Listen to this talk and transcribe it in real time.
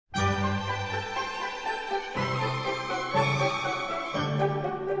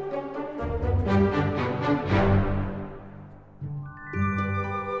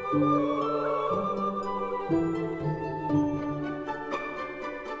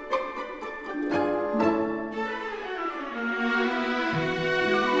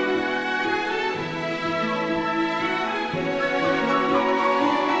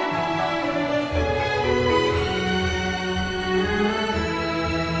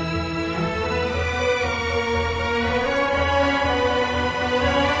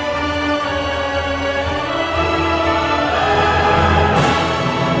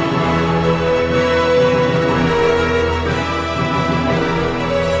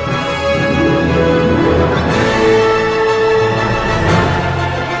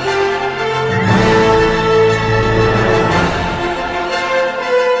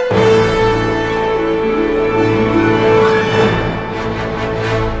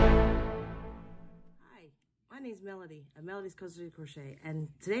name's Melody at Melody's Cozy Crochet, and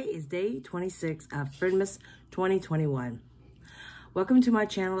today is day 26 of Friendmas 2021. Welcome to my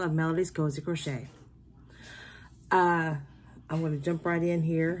channel of Melody's Cozy Crochet. I'm going to jump right in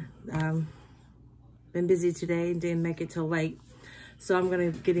here. Been busy today and didn't make it till late, so I'm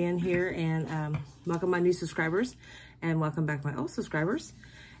going to get in here and welcome my new subscribers and welcome back my old subscribers.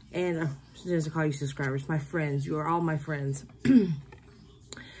 And she doesn't call you subscribers, my friends. You are all my friends.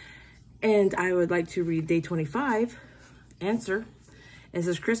 And I would like to read day 25 answer. It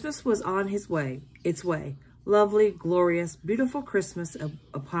says, Christmas was on its way. Lovely, glorious, beautiful Christmas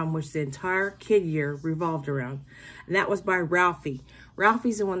upon which the entire kid year revolved around. And that was by Ralphie.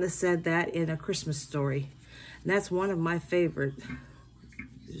 Ralphie's the one that said that in A Christmas Story. And that's one of my favorite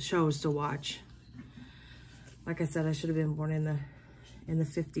shows to watch. Like I said, I should have been born in the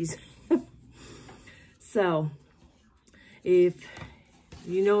 50s. So, if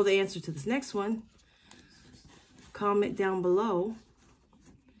you know the answer to this next one, comment down below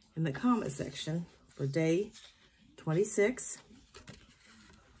in the comment section for day 26.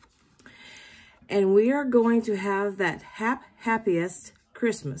 And we are going to have that happiest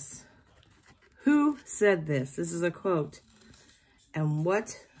Christmas. Who said this? This is a quote. And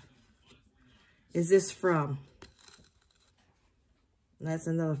what is this from? That's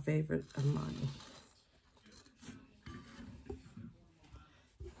another favorite of mine.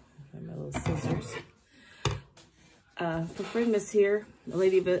 My little scissors. For Friendmas here, a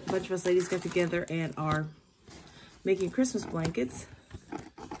bunch of us ladies got together and are making Christmas blankets.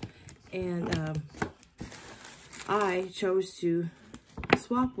 And I chose to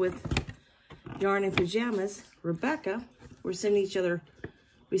swap with Yarn and Pajamas. Rebecca, we sent each other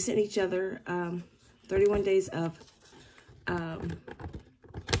 31 days of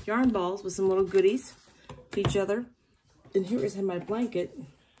yarn balls with some little goodies to each other. And here is my blanket.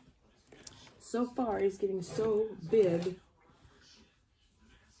 So far, he's getting so big.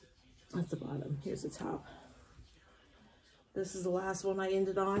 That's the bottom. Here's the top. This is the last one I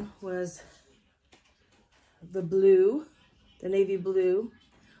ended on, was the blue, the navy blue.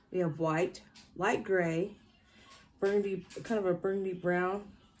 We have white, light gray, burgundy, kind of a burgundy brown,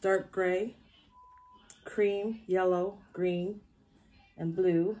 dark gray, cream, yellow, green, and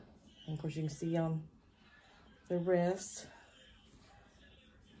blue. And of course, you can see on the wrist.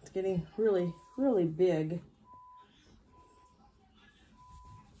 It's getting really, really big.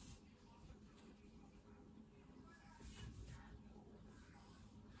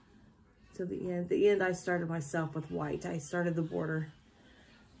 To the end. The end I started myself with white. I started the border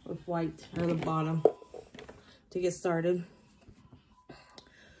with white, or the bottom, to get started.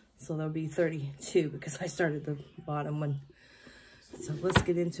 So there'll be 32 because I started the bottom one. So let's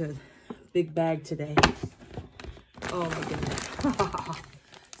get into a big bag today. Oh my goodness.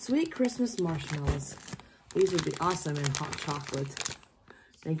 Sweet Christmas marshmallows. These would be awesome in hot chocolate.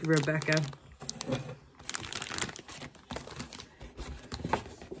 Thank you, Rebecca.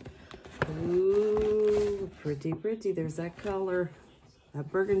 Ooh, pretty, pretty. There's that color.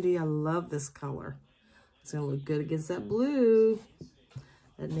 That burgundy, I love this color. It's gonna look good against that blue.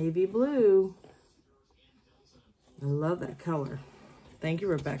 That navy blue. I love that color. Thank you,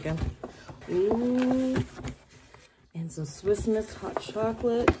 Rebecca. Ooh. And some Swiss Miss hot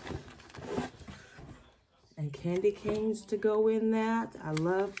chocolate. And candy canes to go in that. I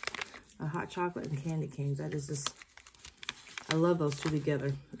love hot chocolate and candy canes. That is just, I love those two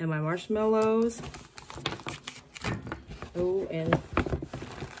together. And my marshmallows. Oh, and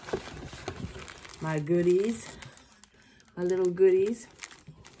my goodies. My little goodies.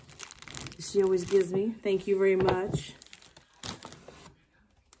 She always gives me. Thank you very much.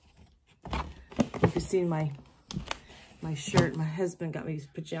 If you've seen my shirt, my husband got me these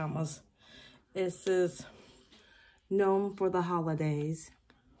pajamas. It says, Gnome for the holidays.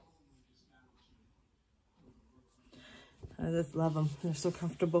 I just love them. They're so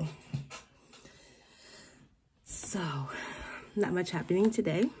comfortable. So, not much happening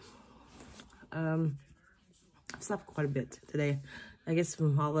today. I've slept quite a bit today. I guess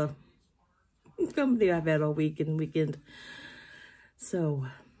from all the company I've had all week and weekend. So,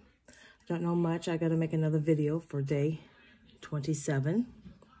 I don't know much. I got to make another video for day 27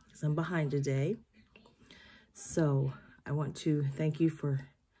 because I'm behind today. So I want to thank you for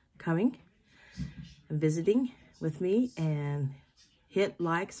coming and visiting with me, and hit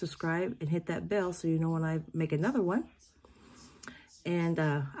like, subscribe, and hit that bell so you know when I make another one. And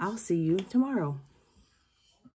I'll see you tomorrow.